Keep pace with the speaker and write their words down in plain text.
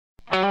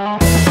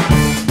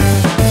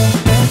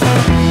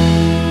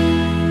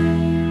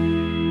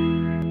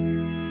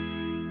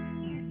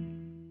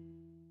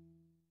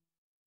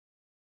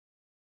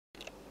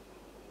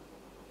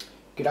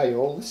G'day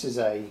all, this is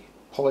a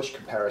polish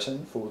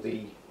comparison for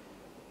the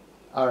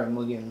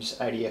R.M.Williams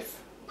ADF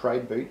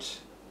Parade Boot.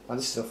 Now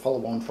this is a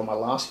follow-on from my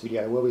last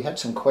video where we had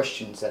some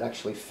questions that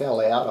actually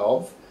fell out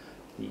of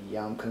the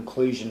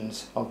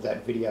conclusions of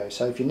that video.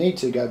 So if you need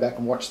to go back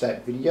and watch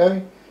that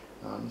video,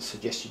 I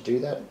suggest you do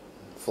that and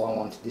flow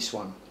on to this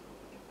one.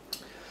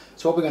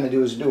 So what we're going to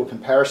do is do a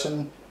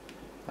comparison.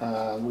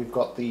 We've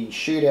got the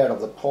shootout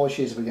of the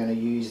polishes. We're going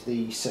to use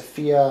the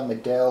Saphir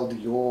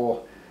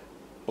Medaille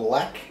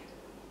black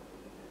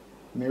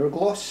mirror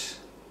gloss.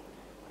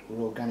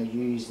 We're going to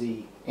use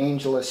the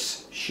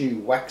Angelus shoe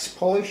wax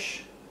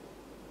polish.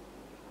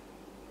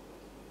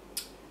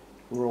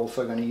 We're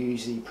also going to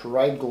use the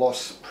Parade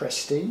Gloss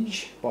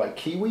Prestige by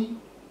Kiwi.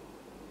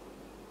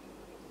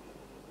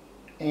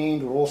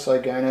 And we're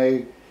also going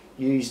to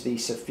use the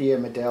Saphir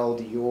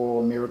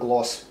Medaille mirror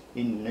gloss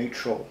in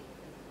neutral.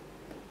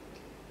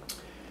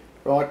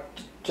 Right,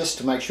 just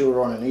to make sure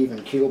we're on an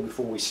even keel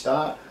before we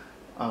start,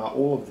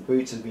 all of the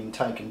boots have been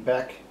taken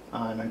back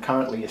and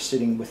currently are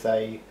sitting with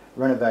a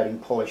renovating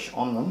polish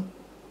on them.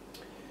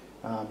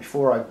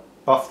 Before I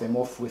buff them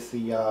off with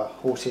the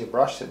horsehair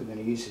brush that we're going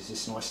to use, is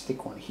this nice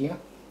thick one here.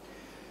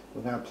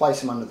 We're going to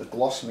place them under the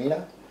gloss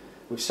meter.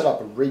 We've set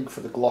up a rig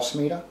for the gloss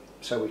meter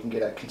so we can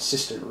get a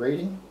consistent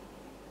reading,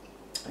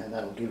 and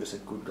that'll give us a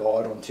good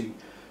guide onto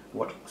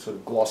what sort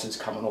of gloss is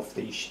coming off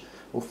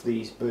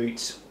these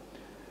boots.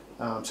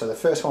 So the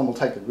first one, we'll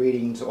take the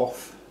readings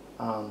off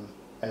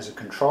as a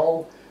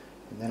control,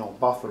 and then I'll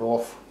buff it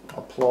off,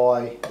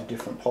 apply the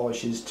different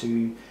polishes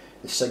to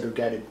the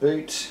segregated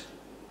boot,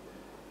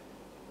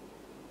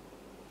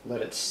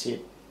 let it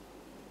sit,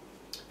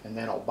 and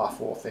then I'll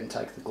buff off, then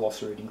take the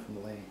gloss reading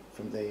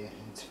from there.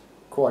 It's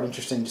quite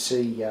interesting to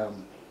see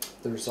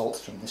the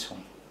results from this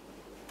one.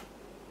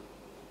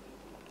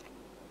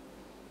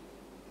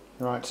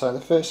 Right, so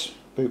the first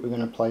boot we're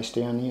going to place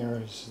down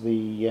here is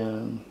the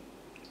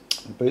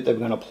boot that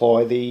we're going to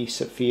apply the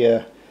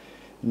Saphir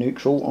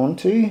neutral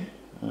onto.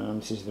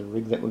 This is the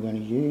rig that we're going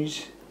to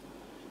use.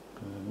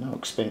 No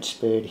expense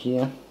spared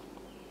here.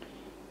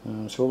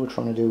 So what we're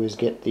trying to do is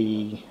get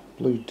the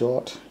blue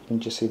dot, you can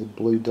just see the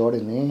blue dot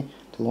in there,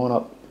 to line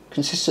up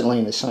consistently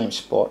in the same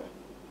spot.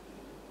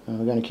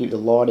 We're going to keep the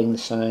lighting the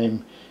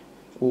same,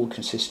 all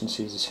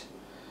consistencies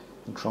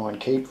we'll try and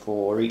keep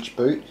for each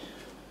boot.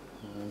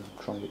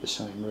 Try and get the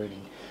same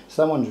reading.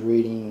 So that one's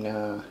reading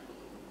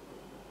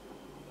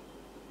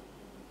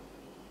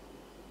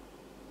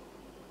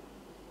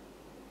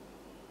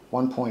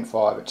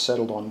 1.5, it's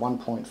settled on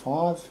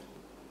 1.5.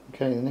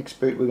 Okay, the next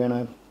boot we're going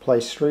to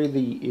place through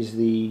is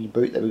the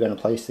boot that we're going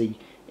to place the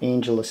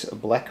Angelus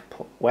black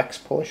wax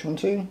polish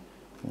onto.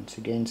 Once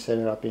again, set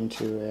it up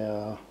into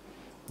our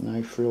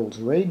no frills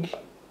rig.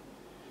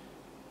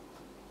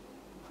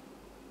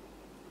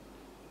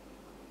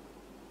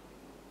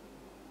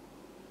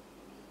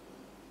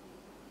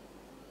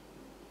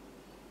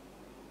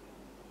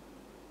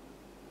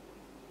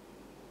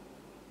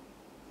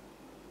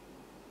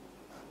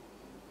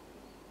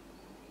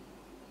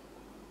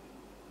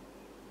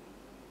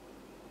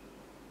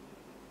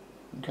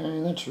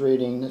 Okay,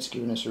 that's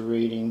giving us a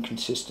reading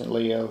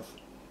consistently of,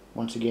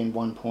 once again,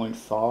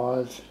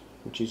 1.5,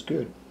 which is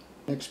good.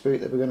 Next boot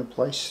that we're going to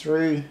place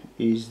through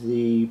is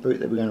the boot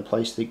that we're going to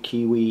place the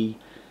Kiwi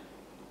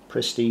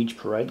Prestige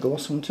Parade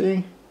Gloss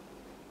onto.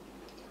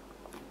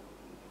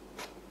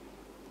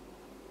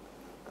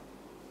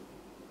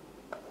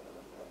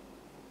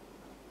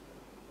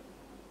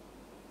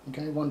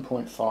 Okay,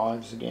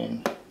 1.5s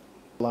again.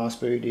 Last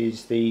boot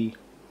is the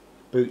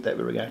boot that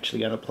we're actually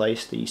going to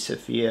place the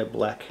Saphir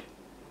black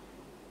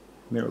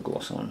mirror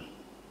gloss on.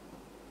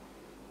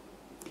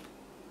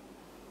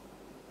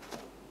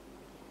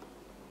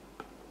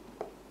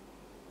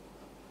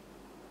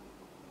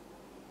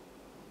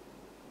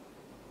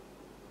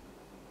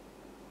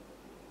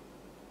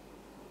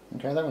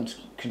 Okay, that one's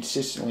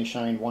consistently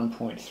showing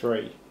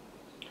 1.3,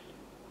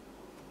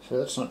 so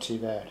that's not too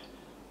bad.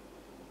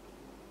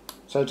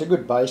 So it's a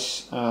good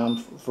base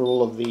for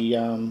all of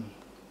the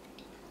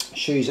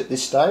shoes at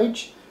this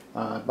stage.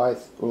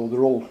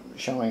 They're all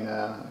showing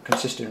a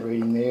consistent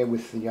reading there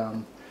with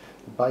the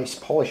base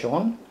polish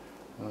on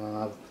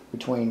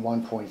between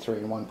 1.3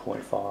 and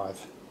 1.5.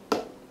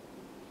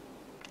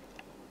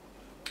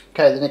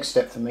 Okay, the next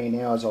step for me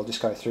now is I'll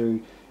just go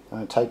through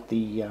and take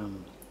the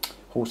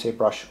horsehair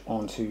brush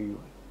onto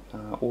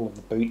all of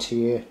the boots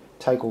here,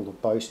 take all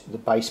the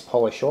base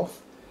polish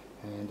off,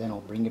 and then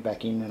I'll bring it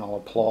back in and I'll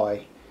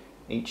apply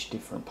each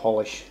different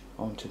polish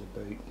onto the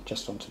boot,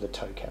 just onto the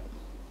toe cap.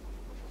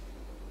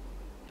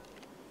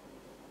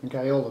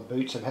 Okay, all the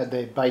boots have had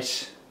their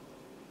base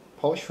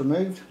polish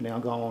removed. Now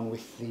go on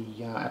with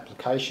the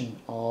application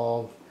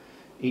of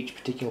each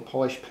particular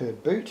polish per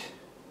boot.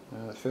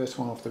 The first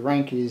one off the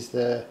rank is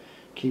the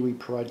Kiwi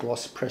Parade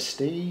Gloss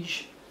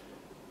Prestige.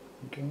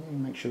 Okay,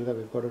 make sure that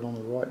we've got it on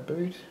the right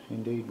boot.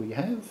 Indeed we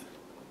have.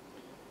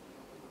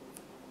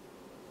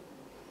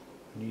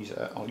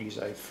 I'll use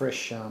a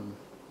fresh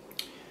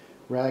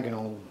rag, and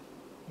I'll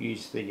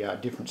use the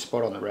different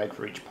spot on the rag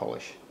for each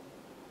polish.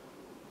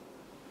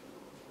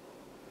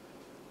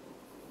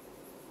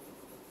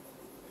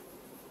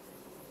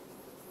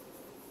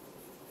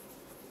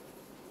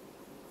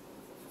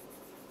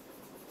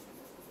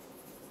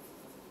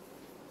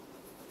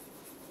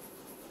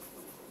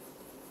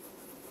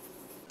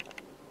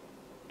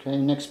 Okay,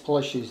 next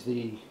polish is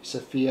the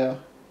Saphir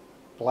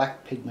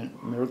Black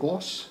Pigment Mirror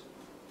Gloss.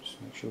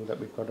 Just make sure that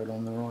we've got it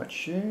on the right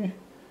shoe,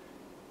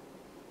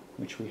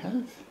 which we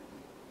have.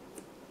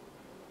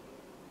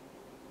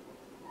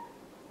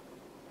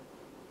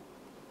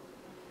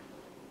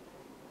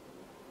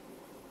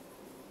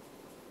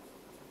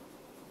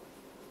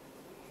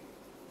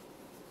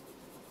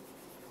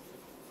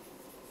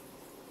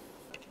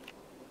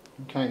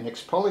 Okay,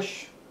 next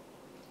polish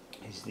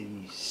is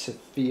the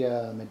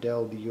Saphir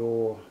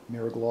Medaille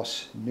Mirror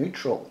Gloss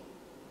Neutral.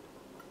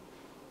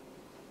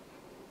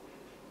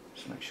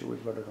 Just make sure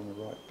we've got it on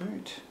the right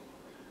boot,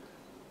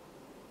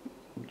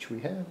 which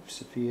we have,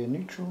 Saphir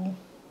Neutral.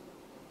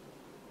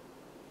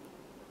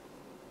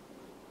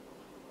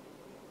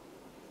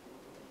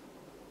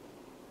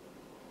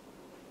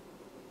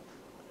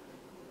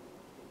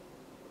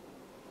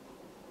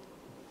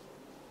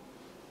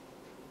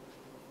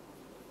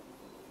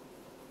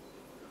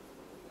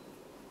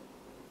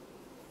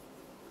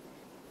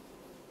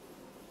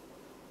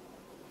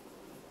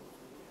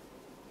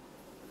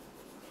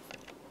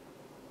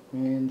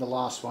 And the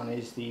last one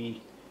is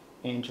the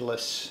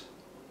Angelus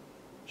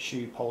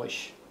shoe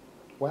polish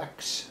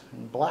wax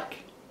in black.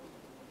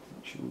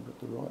 Make sure we've got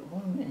the right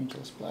one,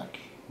 Angelus black.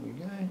 Here we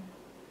go.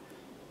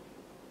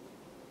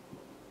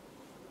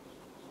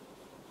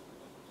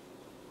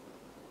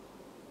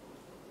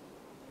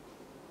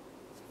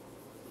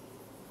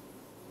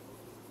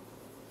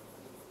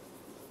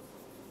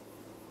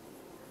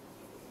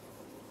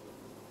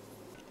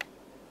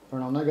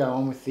 And I'll now go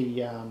on with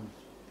the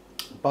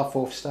buff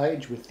off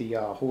stage with the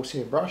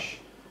horsehair brush.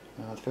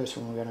 The first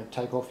one we're going to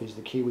take off is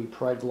the Kiwi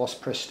Parade Gloss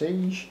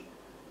Prestige.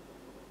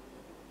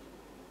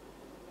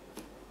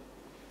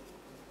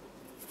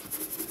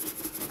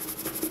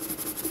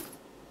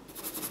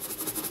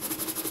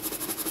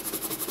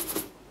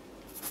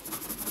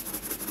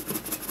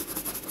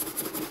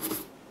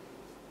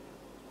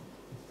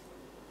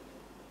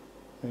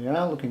 There we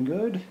are, looking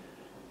good.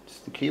 It's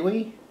the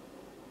Kiwi.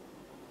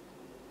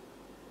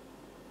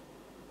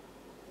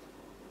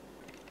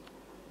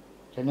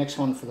 The next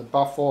one for the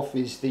buff off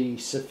is the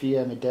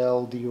Saphir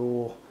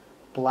Medaille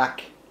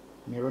Black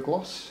Mirror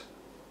Gloss.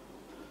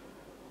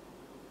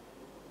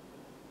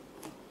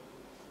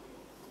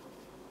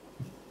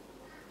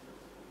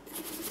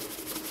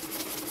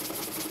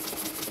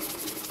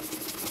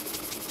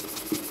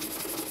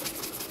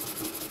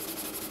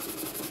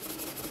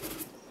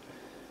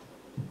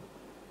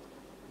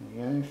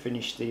 There we go,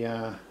 finish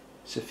the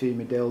Saphir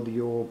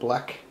Medaille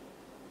Black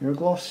Mirror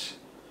Gloss.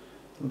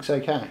 Looks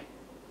okay.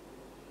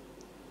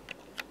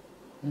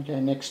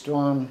 Okay, next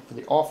one for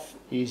the off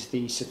is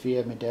the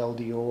Saphir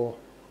Medaille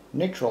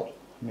Neutral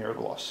Mirror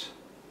Gloss.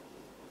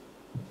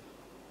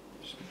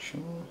 Just make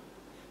sure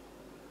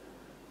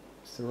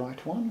it's the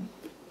right one.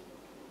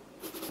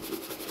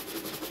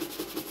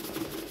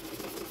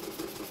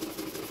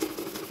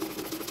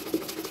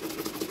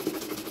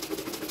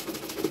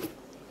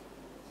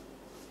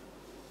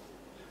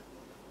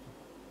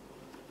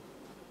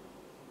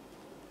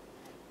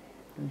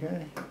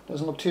 Okay,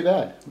 doesn't look too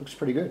bad, looks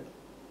pretty good.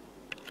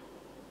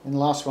 And the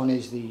last one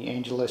is the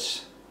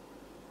Angelus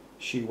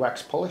shoe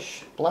wax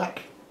polish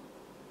black.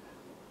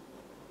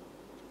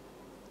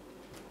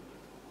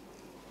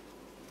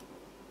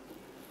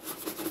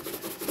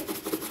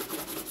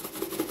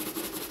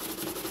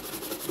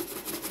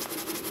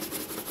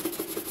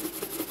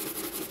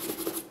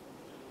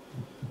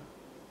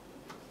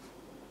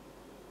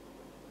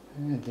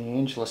 And the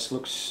Angelus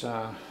looks,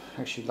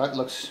 actually that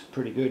looks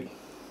pretty good.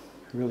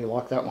 I really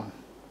like that one.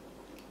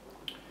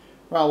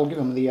 Well, we'll give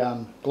them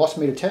the gloss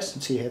meter test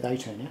and see how they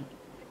turn out.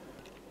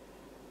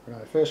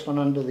 Right, first one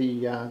under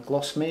the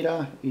gloss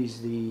meter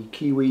is the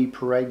Kiwi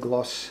Parade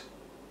Gloss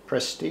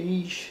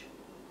Prestige.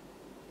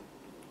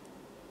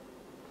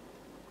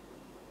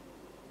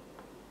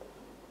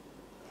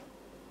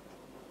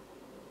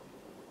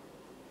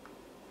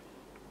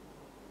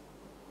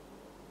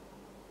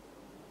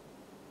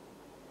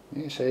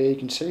 Yeah, so you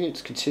can see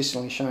it's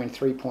consistently showing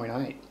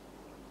 3.8.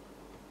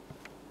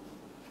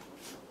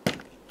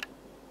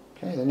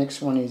 Okay, the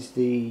next one is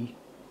the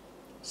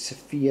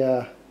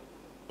Saphir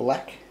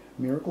Black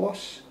Mirror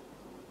Gloss.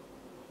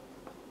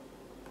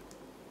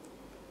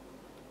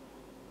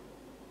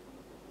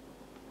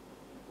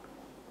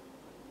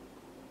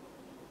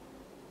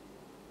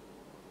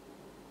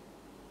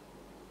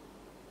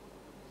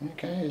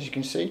 Okay, as you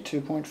can see,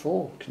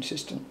 2.4,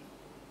 consistent.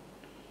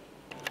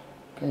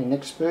 Okay,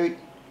 next boot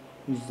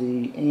is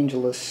the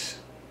Angelus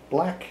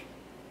Black.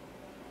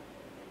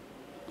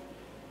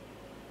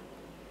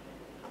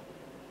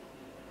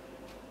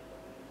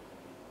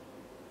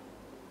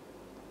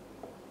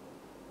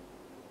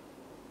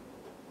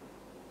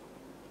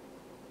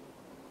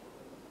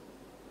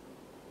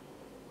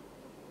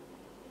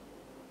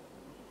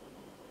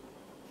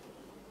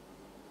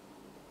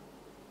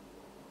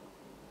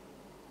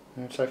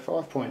 I'd say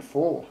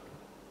 5.4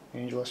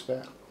 Angelus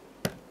back.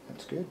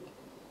 That's good.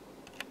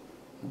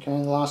 Okay,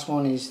 and the last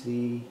one is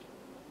the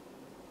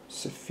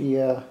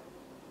Saphir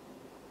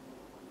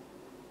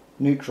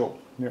Neutral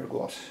Mirror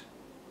Gloss.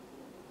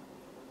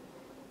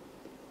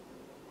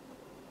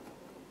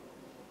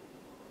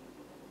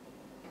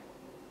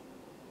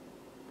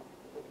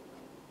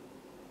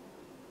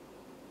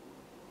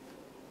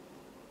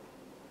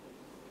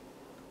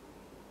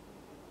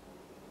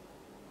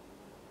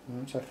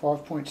 So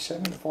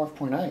 5.7 to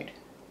 5.8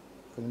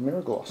 for the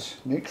mirror gloss,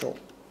 neutral.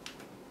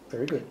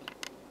 Very good.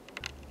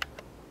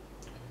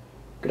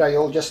 G'day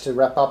all, just to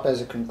wrap up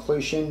as a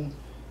conclusion,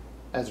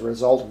 as a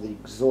result of the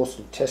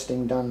exhaustive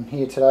testing done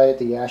here today at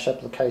the Ash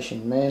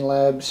Application Man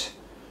Labs,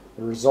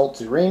 the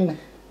results are in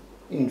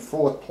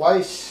 4th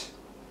place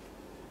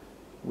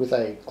with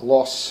a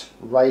gloss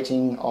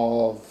rating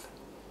of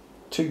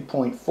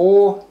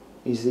 2.4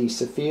 is the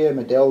Saphir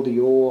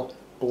Medaille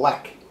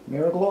Black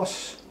Mirror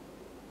Gloss.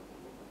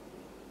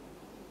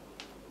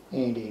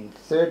 And in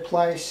 3rd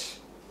place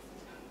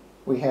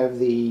we have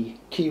the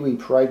Kiwi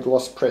Parade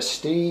Gloss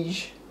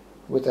Prestige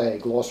with a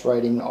gloss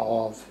rating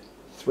of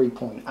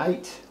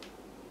 3.8.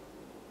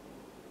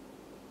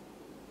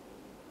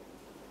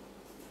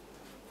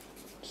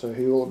 So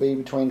who will it be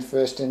between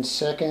 1st and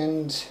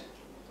 2nd?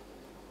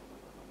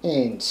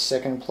 In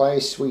 2nd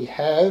place we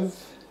have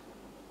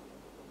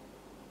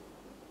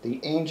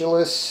the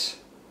Angelus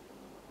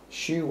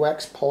Shoe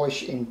Wax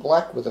Polish in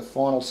Black with a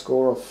final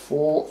score of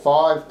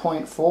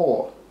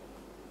 5.4.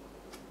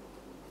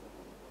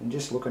 And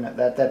just looking at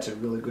that, that's a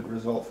really good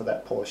result for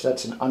that polish.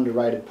 That's an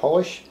underrated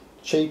polish,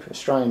 cheap,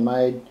 Australian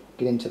made,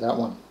 get into that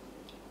one.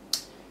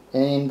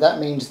 And that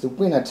means the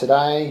winner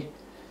today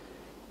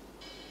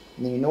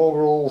in the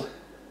inaugural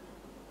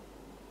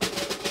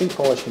shoe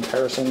polish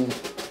comparison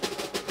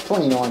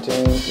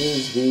 2019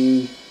 is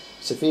the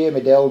Saphir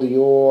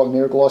Medaille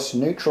Mirror Gloss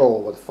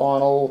Neutral with a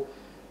final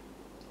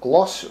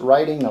gloss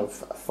rating of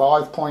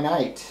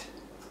 5.8.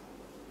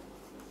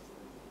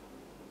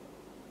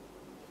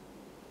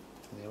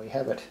 There we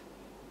have it.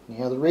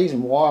 Now the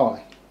reason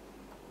why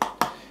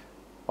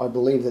I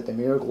believe that the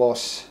mirror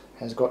gloss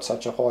has got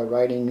such a high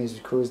rating is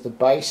because the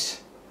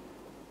base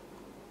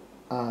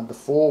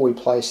before we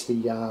placed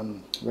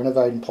the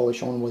renovating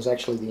polish on was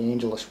actually the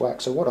Angelus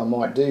wax. So what I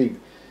might do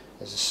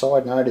as a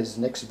side note is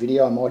the next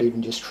video I might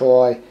even just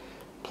try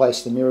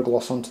place the mirror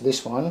gloss onto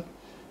this one,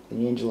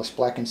 the Angelus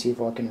black, and see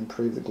if I can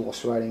improve the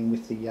gloss rating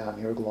with the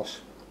mirror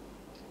gloss.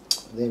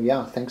 There we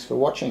are. Thanks for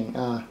watching.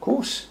 Of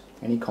course,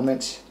 any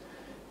comments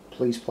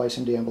please place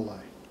them down below.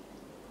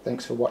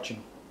 Thanks for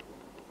watching.